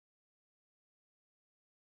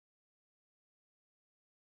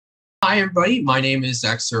Hi, everybody. My name is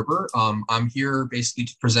Zach Serber. I'm here basically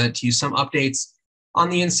to present to you some updates on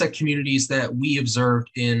the insect communities that we observed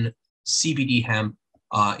in CBD hemp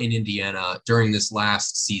in Indiana during this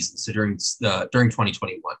last season, so during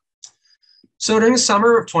 2021. So during the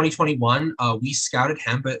summer of 2021, we scouted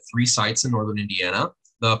hemp at 3 sites in northern Indiana: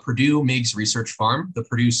 the Purdue Meigs Research Farm, the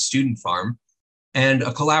Purdue Student Farm, and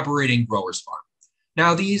a collaborating growers farm.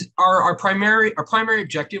 Now, these are our primary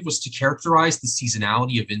objective was to characterize the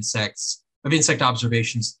seasonality of insect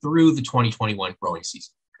observations through the 2021 growing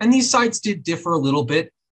season. And these sites did differ a little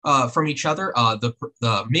bit from each other.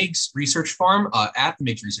 The Meigs Research Farm, at the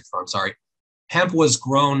Meigs Research Farm, hemp was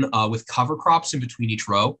grown with cover crops in between each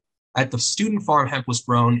row. At the student farm, hemp was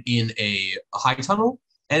grown in a high tunnel.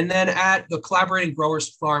 And then at the collaborating growers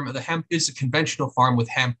farm, the hemp is a conventional farm with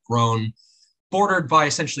hemp grown bordered by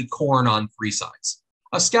essentially corn on 3 sides.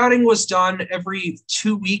 Scouting was done every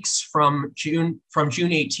 2 weeks from June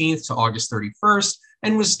 18th to August 31st,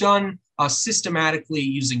 and was done systematically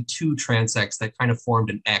using 2 transects that kind of formed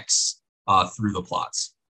an X through the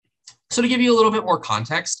plots. So to give you a little bit more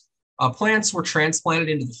context, plants were transplanted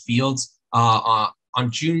into the fields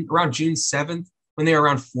around June 7th when they were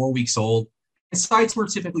around 4 weeks old. And sites were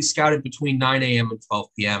typically scouted between 9 a.m. and 12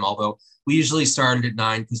 p.m., although we usually started at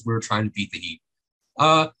 9 because we were trying to beat the heat.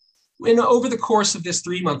 Over the course of this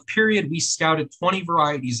 3-month period, we scouted 20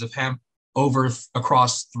 varieties of hemp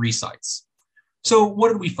across 3 sites. So what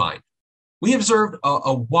did we find? We observed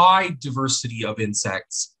a wide diversity of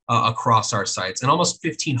insects across our sites, and almost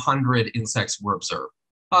 1,500 insects were observed.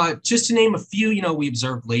 Just to name a few, we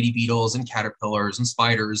observed lady beetles and caterpillars and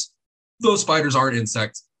spiders. Those spiders aren't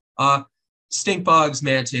insects. Stink bugs,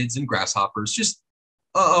 mantids, and grasshoppers, just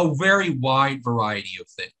a very wide variety of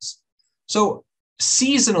things. So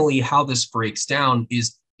seasonally, how this breaks down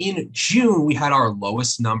is in June, we had our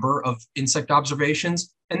lowest number of insect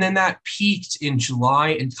observations, and then that peaked in July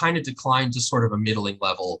and kind of declined to sort of a middling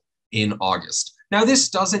level in August. Now, this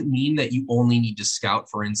doesn't mean that you only need to scout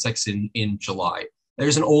for insects in July.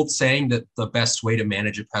 There's an old saying that the best way to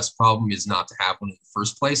manage a pest problem is not to have one in the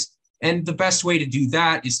first place. And the best way to do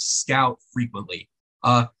that is to scout frequently.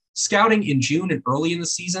 Scouting in June and early in the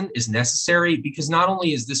season is necessary because not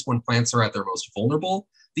only is this when plants are at their most vulnerable,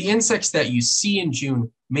 the insects that you see in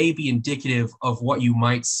June may be indicative of what you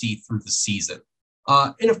might see through the season.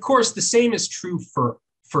 And of course, the same is true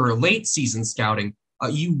for late season scouting.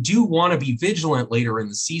 You do want to be vigilant later in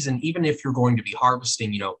the season, even if you're going to be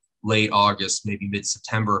harvesting, late August, maybe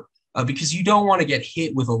mid-September, because you don't want to get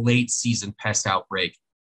hit with a late season pest outbreak.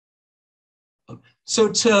 So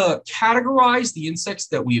to categorize the insects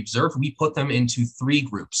that we observe, we put them into 3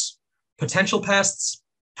 groups: potential pests,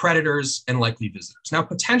 predators, and likely visitors. Now,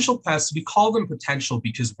 potential pests, we call them potential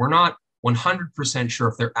because we're not 100% sure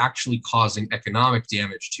if they're actually causing economic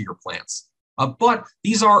damage to your plants. But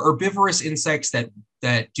these are herbivorous insects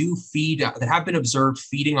that do feed, that have been observed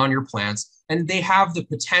feeding on your plants, and they have the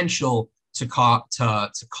potential to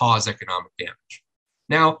cause economic damage.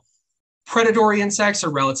 Now, predatory insects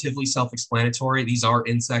are relatively self-explanatory. These are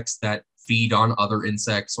insects that feed on other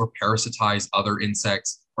insects or parasitize other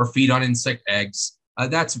insects or feed on insect eggs.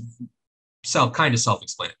 That's kind of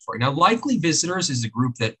self-explanatory. Now, likely visitors is a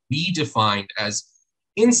group that we defined as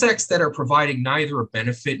insects that are providing neither a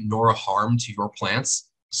benefit nor a harm to your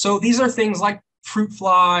plants. So these are things like fruit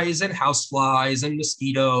flies and house flies and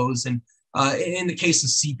mosquitoes. And in the case of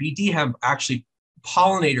CBD hemp, actually,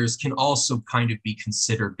 pollinators can also kind of be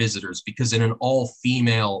considered visitors because in an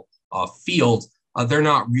all-female field, they're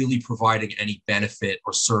not really providing any benefit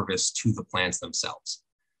or service to the plants themselves.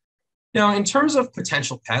 Now, in terms of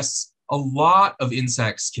potential pests, a lot of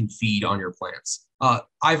insects can feed on your plants.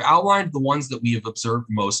 I've outlined the ones that we have observed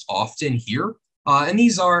most often here, and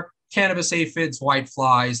these are cannabis aphids, white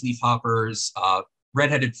flies, leafhoppers,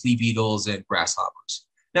 red-headed flea beetles, and grasshoppers.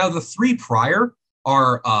 Now, the 3 prior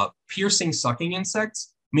are piercing sucking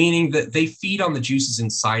insects, meaning that they feed on the juices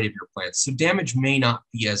inside of your plants. So damage may not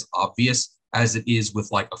be as obvious as it is with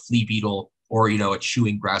like a flea beetle or, a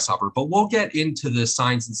chewing grasshopper, but we'll get into the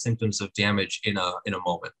signs and symptoms of damage in a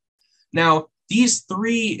moment. Now, these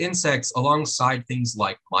 3 insects, alongside things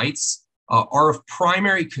like mites, are of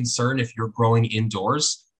primary concern if you're growing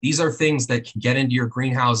indoors. These are things that can get into your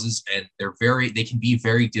greenhouses, and they can be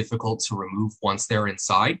very difficult to remove once they're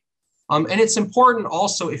inside. And it's important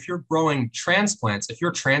also if you're growing transplants, if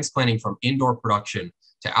you're transplanting from indoor production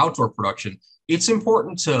to outdoor production, it's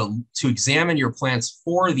important to examine your plants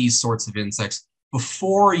for these sorts of insects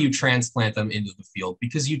before you transplant them into the field,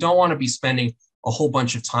 because you don't want to be spending a whole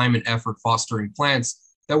bunch of time and effort fostering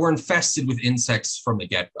plants that were infested with insects from the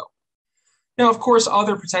get-go. Now, of course,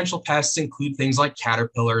 other potential pests include things like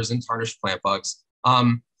caterpillars and tarnished plant bugs.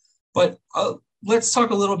 But let's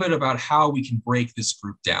talk a little bit about how we can break this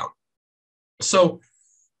group down. So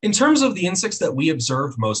in terms of the insects that we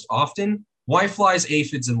observed most often, whiteflies,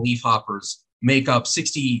 aphids, and leafhoppers make up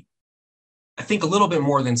 60, I think a little bit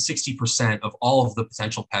more than 60% of all of the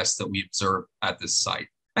potential pests that we observed at this site.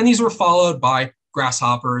 And these were followed by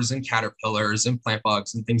grasshoppers and caterpillars and plant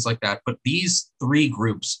bugs and things like that. But these three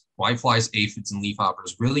groups, whiteflies, aphids, and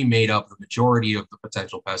leafhoppers, really made up the majority of the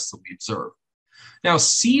potential pests that we observed. Now,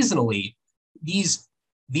 seasonally, these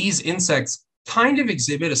insects kind of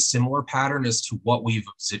exhibit a similar pattern as to what we've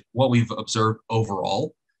observed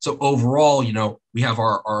overall. So overall, we have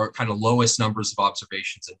our kind of lowest numbers of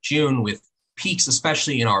observations in June, with peaks,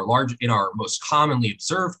 especially in our most commonly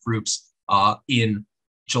observed groups in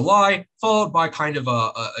July, followed by kind of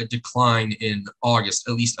a decline in August,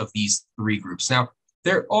 at least of these three groups. Now,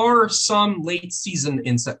 there are some late season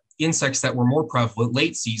insects that were more prevalent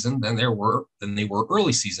late season than they were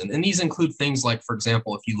early season. And these include things like, for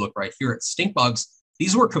example, if you look right here at stink bugs,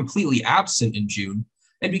 these were completely absent in June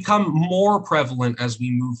and become more prevalent as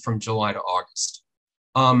we move from July to August.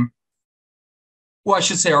 Well, I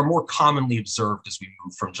should say are more commonly observed as we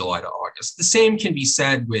move from July to August. The same can be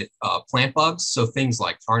said with plant bugs. So things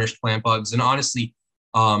like tarnished plant bugs and honestly,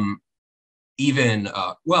 plant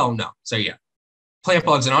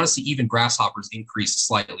bugs and honestly, even grasshoppers increased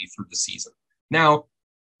slightly through the season. Now,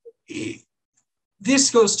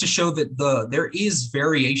 this goes to show that there is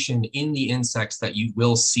variation in the insects that you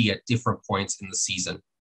will see at different points in the season.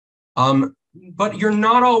 But you're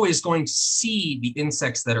not always going to see the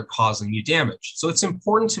insects that are causing you damage. So it's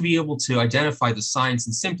important to be able to identify the signs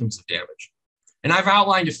and symptoms of damage. And I've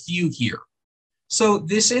outlined a few here. So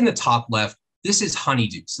this in the top left, this is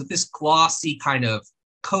honeydew. So this glossy kind of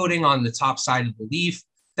coating on the top side of the leaf,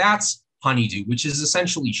 that's honeydew, which is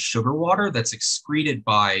essentially sugar water that's excreted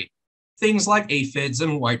by things like aphids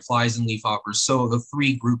and whiteflies and leafhoppers. So the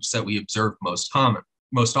three groups that we observe most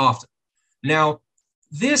often. Now,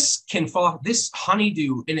 this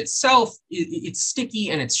honeydew in itself, it's sticky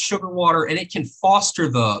and it's sugar water, and it can foster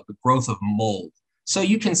the growth of mold. So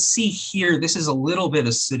you can see here, this is a little bit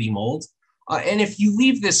of sooty mold. And if you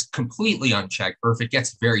leave this completely unchecked, or if it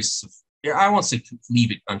gets very severe, I won't say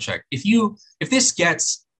leave it unchecked. If this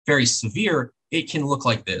gets very severe, it can look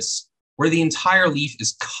like this, where the entire leaf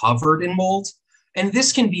is covered in mold. And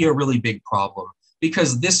this can be a really big problem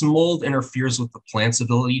because this mold interferes with the plant's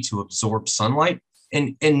ability to absorb sunlight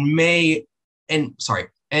and may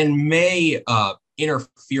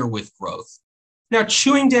interfere with growth. Now,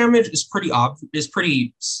 chewing damage is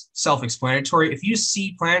pretty self-explanatory. If you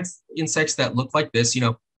see insects that look like this,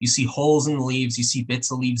 you see holes in the leaves, you see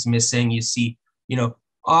bits of leaves missing, you see,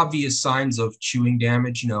 obvious signs of chewing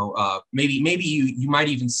damage. Maybe you might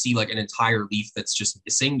even see like an entire leaf that's just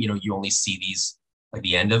missing. You only see these like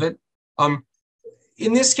the end of it.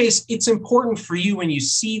 In this case, it's important for you when you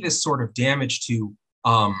see this sort of damage to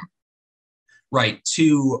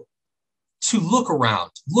look around,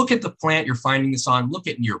 look at the plant you're finding this on, look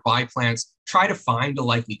at nearby plants, try to find a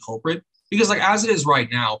likely culprit. Because like as it is right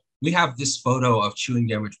now, we have this photo of chewing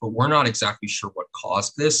damage, but we're not exactly sure what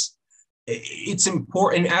caused this. It's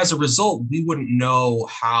important. As a result, we wouldn't know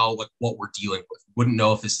what we're dealing with. We wouldn't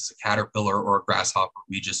know if this is a caterpillar or a grasshopper.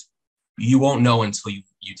 You won't know until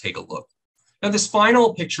you take a look. Now, this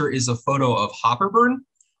final picture is a photo of hopperburn,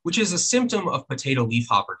 which is a symptom of potato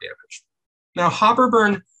leafhopper damage. Now,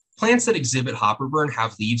 plants that exhibit hopperburn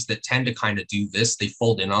have leaves that tend to kind of do this. They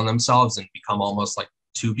fold in on themselves and become almost like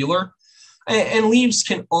tubular. And leaves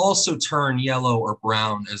can also turn yellow or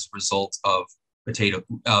brown as a result of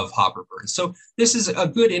hopperburn. So this is a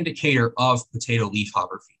good indicator of potato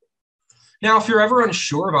leafhopper fever. Now, if you're ever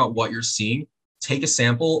unsure about what you're seeing, take a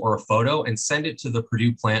sample or a photo and send it to the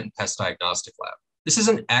Purdue Plant and Pest Diagnostic Lab. This is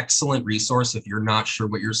an excellent resource if you're not sure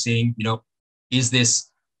what you're seeing. Is this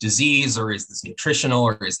disease, or is this nutritional,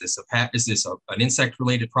 or is this an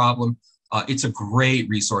insect-related problem? It's a great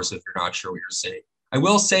resource if you're not sure what you're seeing. I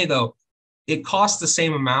will say though, it costs the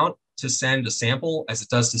same amount to send a sample as it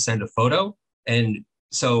does to send a photo. And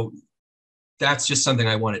so that's just something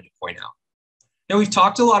I wanted to point out. Now, we've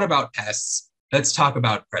talked a lot about pests. Let's talk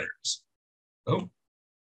about predators.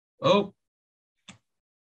 Oh,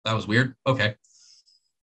 that was weird. Okay.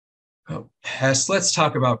 Pests, let's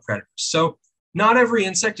talk about predators. So not every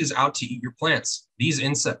insect is out to eat your plants.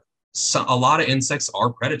 A lot of insects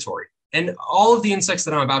are predatory. And all of the insects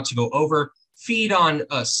that I'm about to go over feed on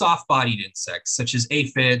soft-bodied insects, such as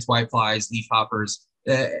aphids, whiteflies, leafhoppers,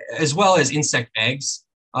 as well as insect eggs.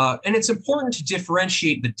 And it's important to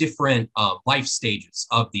differentiate the different life stages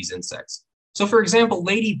of these insects. So for example,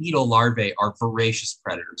 lady beetle larvae are voracious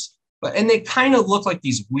predators, and they kind of look like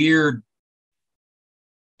these weird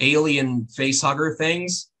alien facehugger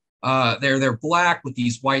things. They're black with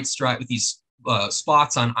these white stripe with these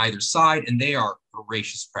spots on either side, and they are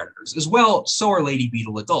voracious predators as well. So are lady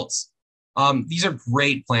beetle adults. These are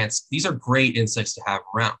great plants. These are great insects to have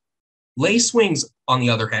around. Lacewings, on the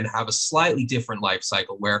other hand, have a slightly different life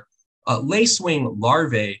cycle where lacewing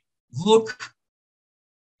larvae look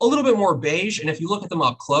a little bit more beige. And if you look at them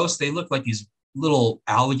up close, they look like these little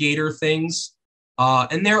alligator things.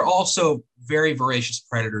 And they're also very voracious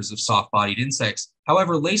predators of soft-bodied insects.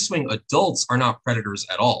 However, lacewing adults are not predators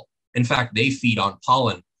at all. In fact, they feed on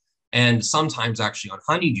pollen and sometimes actually on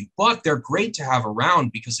honeydew, but they're great to have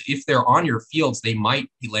around because if they're on your fields, they might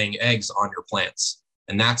be laying eggs on your plants,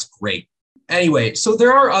 and that's great. Anyway, so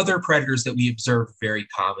there are other predators that we observe very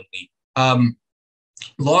commonly.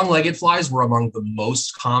 Long-legged flies were among the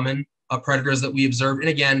most common predators that we observed, and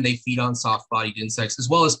again, they feed on soft-bodied insects as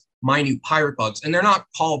well as minute pirate bugs, and they're not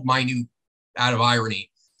called minute out of irony.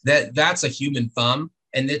 That's a human thumb,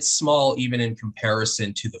 and it's small even in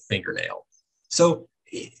comparison to the fingernail. So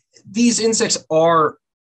these insects are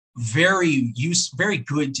very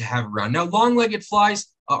good to have around. Now, long-legged flies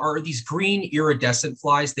are these green iridescent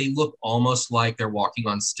flies. They look almost like they're walking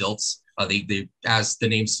on stilts. They, as the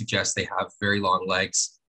name suggests, they have very long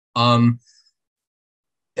legs. And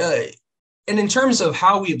in terms of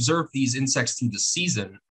how we observe these insects through the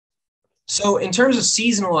season, so in terms of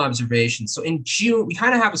seasonal observations, so in June, we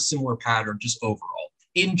kind of have a similar pattern just overall.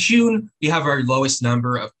 In June, we have our lowest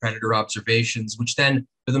number of predator observations, which then,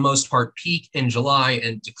 for the most part, peak in July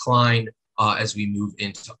and decline as we move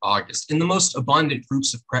into August. And the most abundant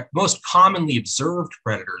groups of most commonly observed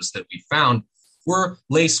predators that we found were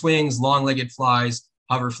lacewings, long-legged flies,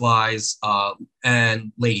 hoverflies,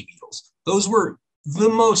 and lady beetles. Those were the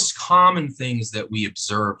most common things that we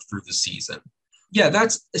observed through the season. Yeah,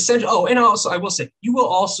 that's essential. Oh, and also I will say you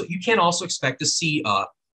can also expect to see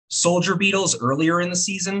soldier beetles earlier in the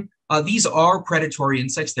season. These are predatory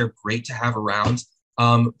insects. They're great to have around,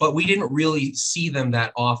 but we didn't really see them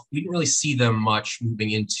that often. We didn't really see them much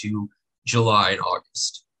moving into July and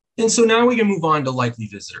August. And so now we can move on to likely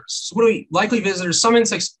visitors. So likely visitors? Some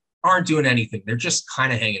insects aren't doing anything. They're just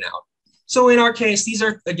kind of hanging out. So in our case, these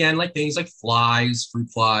are, again, like things like flies, fruit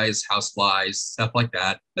flies, house flies, stuff like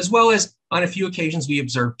that, as well as on a few occasions, we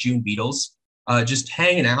observed June beetles just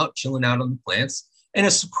hanging out, chilling out on the plants. And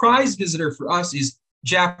a surprise visitor for us is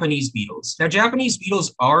Japanese beetles. Now, Japanese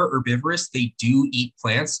beetles are herbivorous. They do eat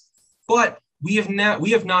plants, but we have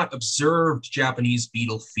not observed Japanese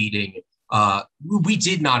beetle feeding. We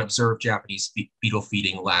did not observe Japanese beetle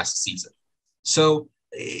feeding last season. So,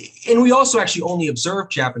 and we also actually only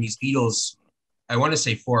observed Japanese beetles, I want to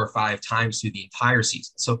say 4 or 5 times through the entire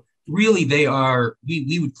season. So really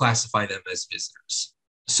we would classify them as visitors.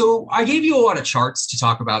 So I gave you a lot of charts to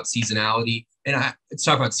talk about seasonality and to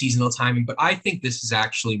talk about seasonal timing, but I think this is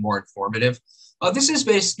actually more informative. This is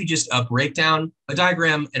basically just a breakdown, a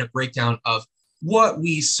diagram and a breakdown of what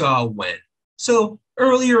we saw when. So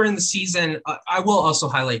earlier in the season, I will also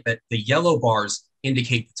highlight that the yellow bars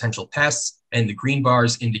indicate potential pests and the green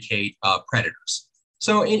bars indicate predators.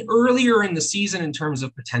 So earlier in the season, in terms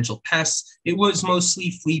of potential pests, it was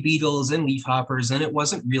mostly flea beetles and leafhoppers, and it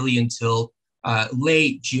wasn't really until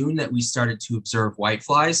late June that we started to observe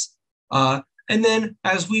whiteflies. And then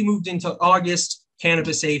as we moved into August,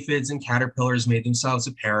 cannabis aphids and caterpillars made themselves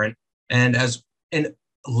apparent. And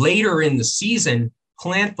later in the season,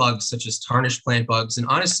 plant bugs such as tarnished plant bugs and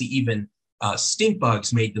honestly even stink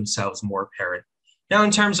bugs made themselves more apparent. Now,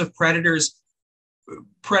 in terms of predators,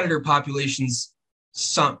 predator populations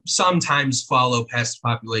sometimes follow pest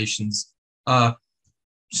populations.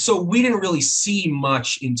 So we didn't really see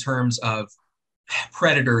much in terms of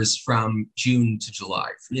predators from June to July.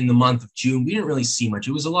 In the month of June, we didn't really see much.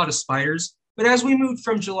 It was a lot of spiders. But as we moved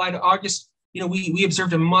from July to August, we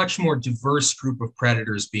observed a much more diverse group of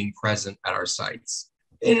predators being present at our sites.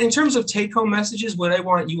 And in terms of take-home messages, what I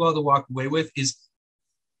want you all to walk away with is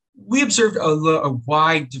we observed a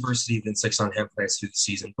wide diversity of insects on hemp plants through the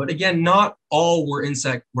season. But again, not all were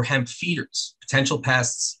hemp feeders, potential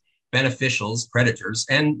pests, beneficials, predators,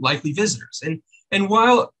 and likely visitors. And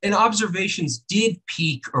while observations did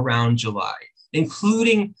peak around July,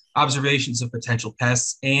 including observations of potential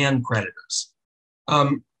pests and predators.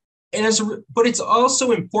 But it's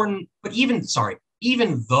also important,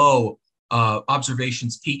 even though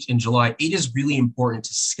observations peaked in July, it is really important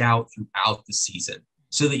to scout throughout the season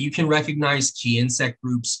so that you can recognize key insect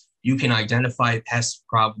groups, you can identify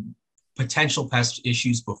potential pest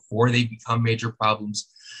issues before they become major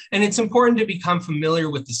problems, and it's important to become familiar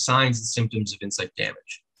with the signs and symptoms of insect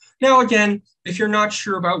damage. Now, again, if you're not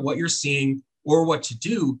sure about what you're seeing or what to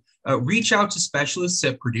do, reach out to specialists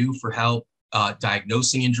at Purdue for help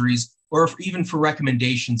diagnosing injuries, or even for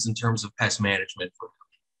recommendations in terms of pest management.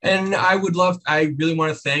 And I really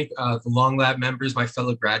want to thank the Long Lab members, my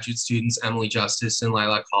fellow graduate students, Emily Justice and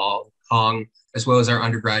Lilac Hong, as well as our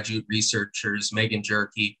undergraduate researchers, Megan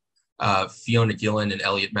Jerky, Fiona Gillen, and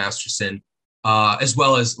Elliot Masterson, as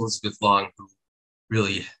well as Elizabeth Long, who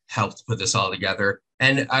really helped put this all together.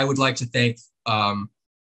 And I would like to thank the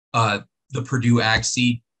Purdue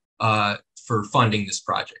AgSeed for funding this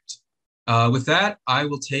project. With that, I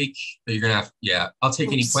will take, I'll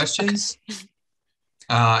take any questions. Okay.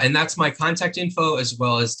 And that's my contact info, as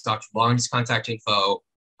well as Dr. Long's contact info,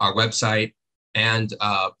 our website, and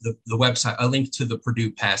the website, a link to the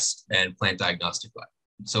Purdue Pest and Plant Diagnostic Lab.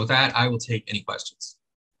 So with that, I will take any questions.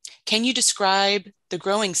 Can you describe the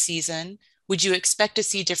growing season? Would you expect to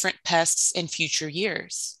see different pests in future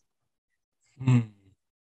years?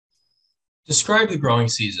 Describe the growing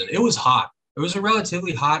season. It was hot. It was a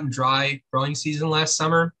relatively hot and dry growing season last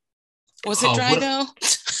summer. Was it dry though?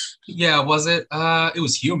 Yeah, was it? It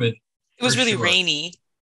was humid. It was really rainy.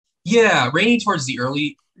 Yeah, rainy towards the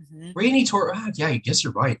early, yeah, I guess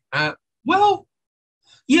you're right. Well,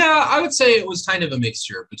 yeah, I would say it was kind of a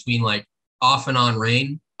mixture between like off and on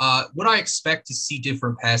rain. Would I expect to see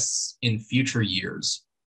different pests in future years?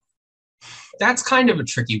 That's kind of a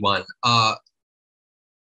tricky one. I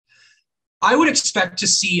would expect to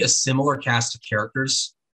see a similar cast of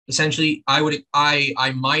characters. Essentially, I would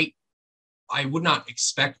not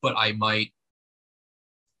expect, but I might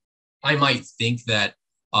think that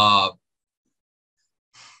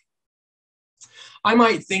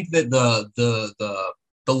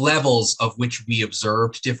the levels of which we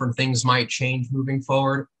observed different things might change moving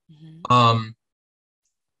forward. Mm-hmm.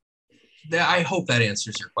 I hope that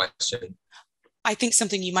answers your question. I think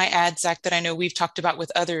something you might add, Zach, that I know we've talked about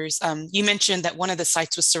with others. You mentioned that one of the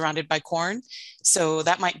sites was surrounded by corn, so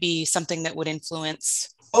that might be something that would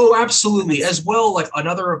influence. Oh, absolutely. As well, like one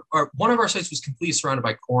of our sites was completely surrounded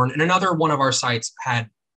by corn, and another one of our sites had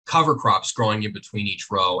cover crops growing in between each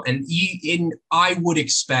row. And I would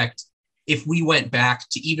expect if we went back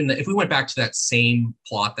to that same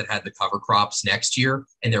plot that had the cover crops next year,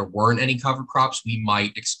 and there weren't any cover crops, we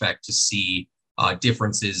might expect to see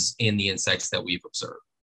differences in the insects that we've observed.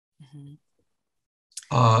 Mm-hmm.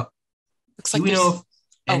 Do we know if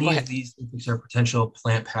any of these insects are potential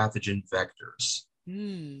plant pathogen vectors?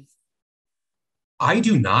 I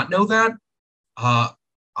do not know that.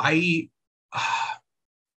 I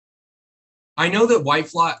know that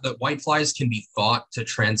whiteflies can be thought to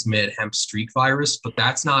transmit hemp streak virus, but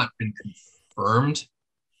that's not been confirmed.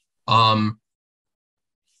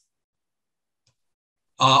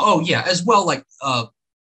 As well, like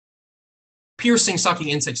piercing, sucking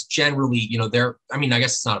insects generally, I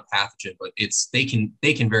guess it's not a pathogen, but they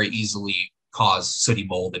can very easily cause sooty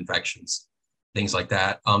mold infections, things like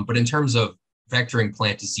that. But in terms of vectoring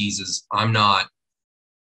plant diseases, I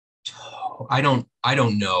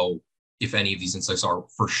don't know if any of these insects are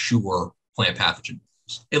for sure plant pathogens,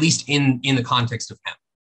 at least in the context of hemp.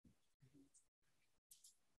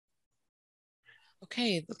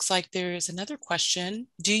 Okay, looks like there's another question.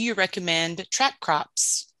 Do you recommend trap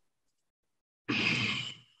crops?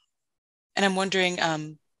 And I'm wondering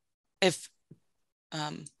if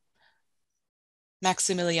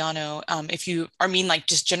Maximiliano, if you mean like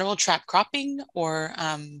just general trap cropping or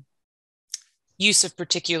use of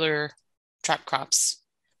particular trap crops,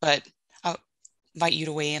 but I'll invite you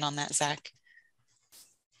to weigh in on that, Zach.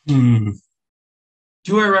 Do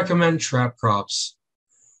I recommend trap crops?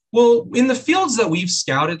 Well, in the fields that we've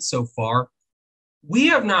scouted so far,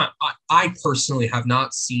 I personally have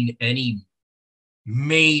not seen any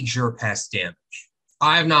major pest damage.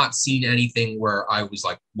 I have not seen anything where I was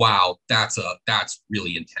like, wow, that's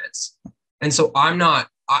really intense. And so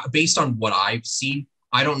based on what I've seen,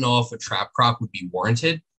 I don't know if a trap crop would be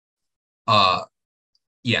warranted. That's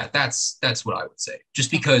what I would say.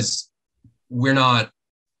 Just because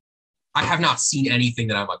I have not seen anything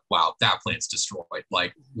that I'm like, wow, that plant's destroyed.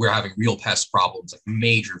 Like we're having real pest problems, like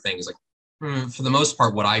major things. Like for the most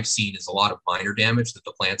part, what I've seen is a lot of minor damage that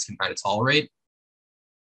the plants can kind of tolerate.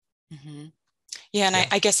 Mm-hmm. Yeah, and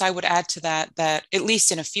I guess I would add to that at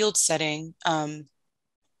least in a field setting, a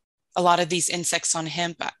lot of these insects on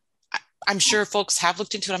hemp, I'm sure folks have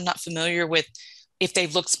looked into it. I'm not familiar with if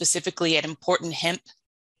they've looked specifically at important hemp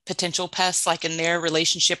potential pests, like in their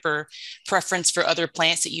relationship or preference for other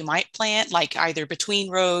plants that you might plant, like either between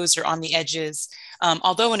rows or on the edges.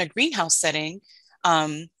 Although in a greenhouse setting,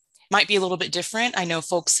 might be a little bit different. I know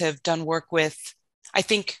folks have done work with, I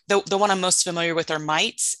think the one I'm most familiar with are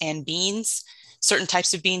mites and beans, certain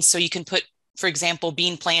types of beans. So you can put, for example,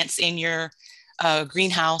 bean plants in your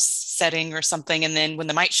greenhouse setting or something. And then when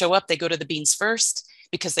the mites show up, they go to the beans first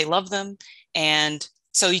because they love them. And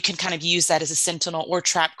so you can kind of use that as a sentinel or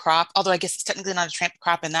trap crop, although I guess it's technically not a trap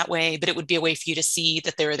crop in that way, but it would be a way for you to see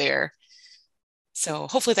that they're there. So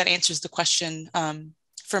hopefully that answers the question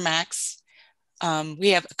for Max. We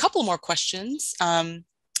have a couple more questions.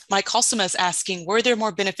 Mike Halsema is asking, were there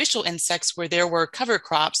more beneficial insects where there were cover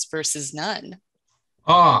crops versus none?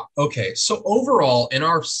 Okay. So overall, in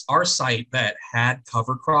our site that had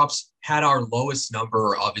cover crops had our lowest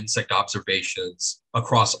number of insect observations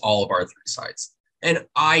across all of our 3 sites. And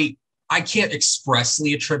I can't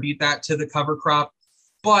expressly attribute that to the cover crop,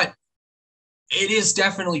 but it is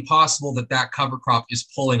definitely possible that that cover crop is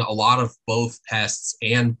pulling a lot of both pests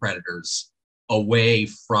and predators away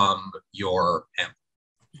from your hemp.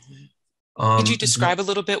 Could you describe a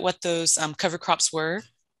little bit what those cover crops were?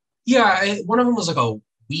 Yeah, one of them was like a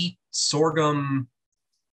wheat sorghum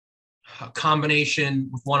combination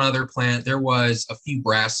with one other plant. There was a few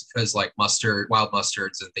brassicas like mustard, wild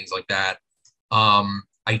mustards, and things like that.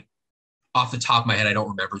 I, off the top of my head, I don't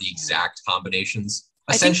remember the exact combinations.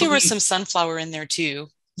 I think there was some sunflower in there too.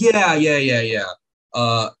 Yeah.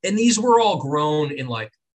 And these were all grown in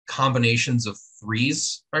like combinations of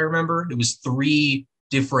 3s. If I remember, it was 3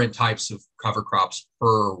 different types of cover crops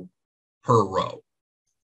per row.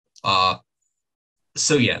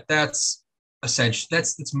 So yeah, that's essentially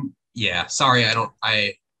that's yeah. Sorry,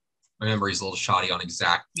 my memory's a little shoddy on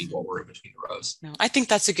exactly what were in between the rows. No, I think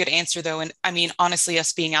that's a good answer though. And I mean, honestly,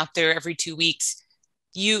 us being out there every 2 weeks,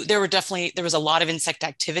 there was a lot of insect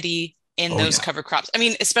activity in those cover crops. I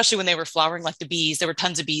mean, especially when they were flowering like the bees, there were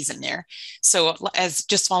tons of bees in there. So as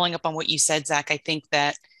just following up on what you said, Zach, I think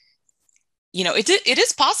that, it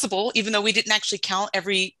is possible, even though we didn't actually count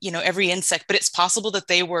every insect, but it's possible that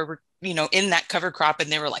they were, in that cover crop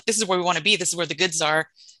and they were like, this is where we want to be. This is where the goods are.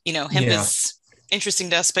 Hemp is interesting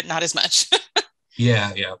to us, but not as much.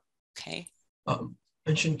 Yeah. Okay.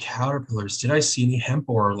 Mentioned caterpillars. Did I see any hemp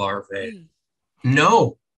borer larvae?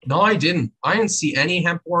 No, I didn't. I didn't see any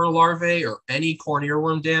hemp borer larvae or any corn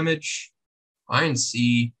earworm damage. I didn't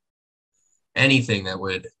see anything that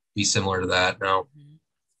would be similar to that. No.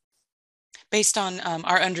 Based on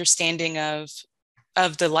our understanding of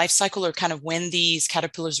the life cycle or kind of when these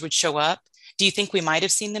caterpillars would show up, do you think we might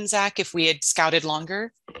have seen them, Zach, if we had scouted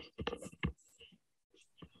longer?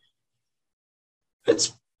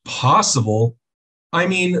 It's possible. I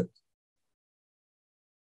mean,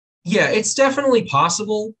 yeah, it's definitely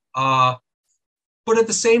possible. But at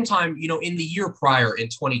the same time, in the year prior, in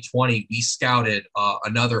 2020, we scouted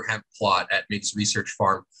another hemp plot at Miggs Research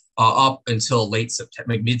Farm up until late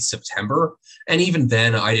September, mid-September. And even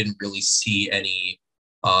then, I didn't really see any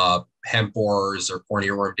hemp borers or corn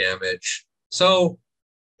earworm damage. So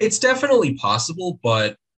it's definitely possible,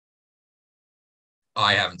 but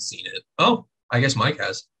I haven't seen it. Oh, I guess Mike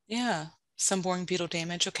has. Yeah, some boring beetle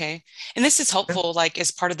damage. Okay. And this is helpful, like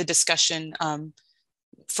as part of the discussion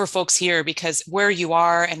for folks here, because where you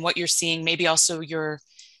are and what you're seeing, maybe also your,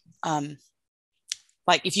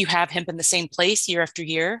 like if you have hemp in the same place year after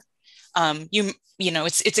year,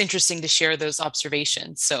 it's interesting to share those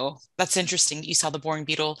observations. So that's interesting. You saw the boring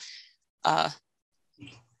beetle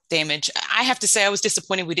damage. I have to say I was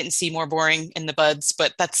disappointed we didn't see more boring in the buds,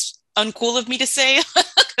 but that's uncool of me to say.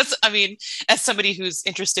 Because I mean, as somebody who's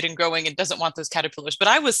interested in growing and doesn't want those caterpillars, but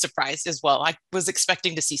I was surprised as well. I was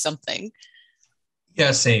expecting to see something.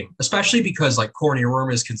 Yeah, same. Especially because like corn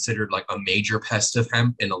earworm is considered like a major pest of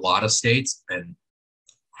hemp in a lot of states, and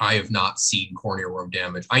I have not seen corn earworm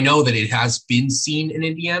damage. I know that it has been seen in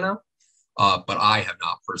Indiana, but I have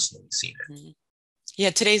not personally seen it. Yeah,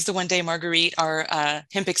 today's the one day Marguerite, our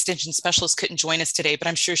hemp extension specialist, couldn't join us today, but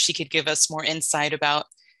I'm sure she could give us more insight about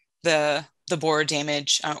the borer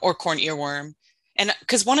damage or corn earworm. And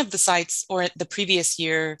because one of the sites, or the previous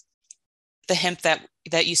year, the hemp that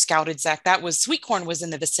you scouted, Zach, that was sweet corn was in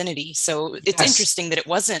the vicinity. So it's interesting that it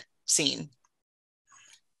wasn't seen.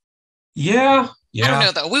 Yeah. I don't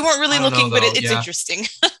know though. We weren't really looking, but it's interesting.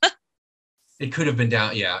 It could have been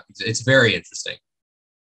down. Yeah, it's very interesting.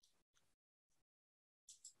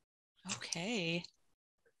 Okay.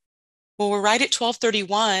 Well, we're right at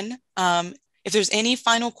 12:31. If there's any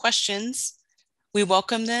final questions, we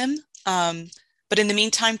welcome them. But in the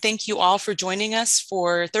meantime, thank you all for joining us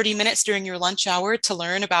for 30 minutes during your lunch hour to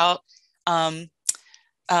learn about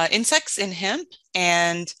insects in hemp.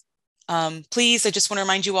 And please, I just want to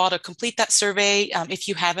remind you all to complete that survey if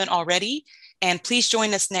you haven't already. And please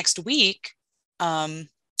join us next week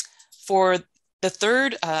for the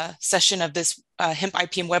third session of this Hemp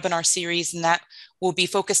IPM webinar series, and that will be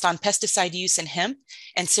focused on pesticide use in hemp.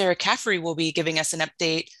 And Sarah Caffrey will be giving us an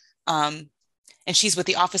update, and she's with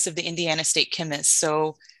the Office of the Indiana State Chemist.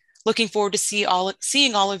 So looking forward to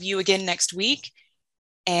seeing all of you again next week.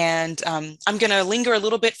 And I'm going to linger a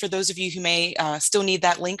little bit for those of you who may still need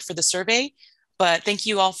that link for the survey. But thank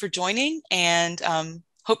you all for joining, and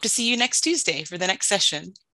hope to see you next Tuesday for the next session.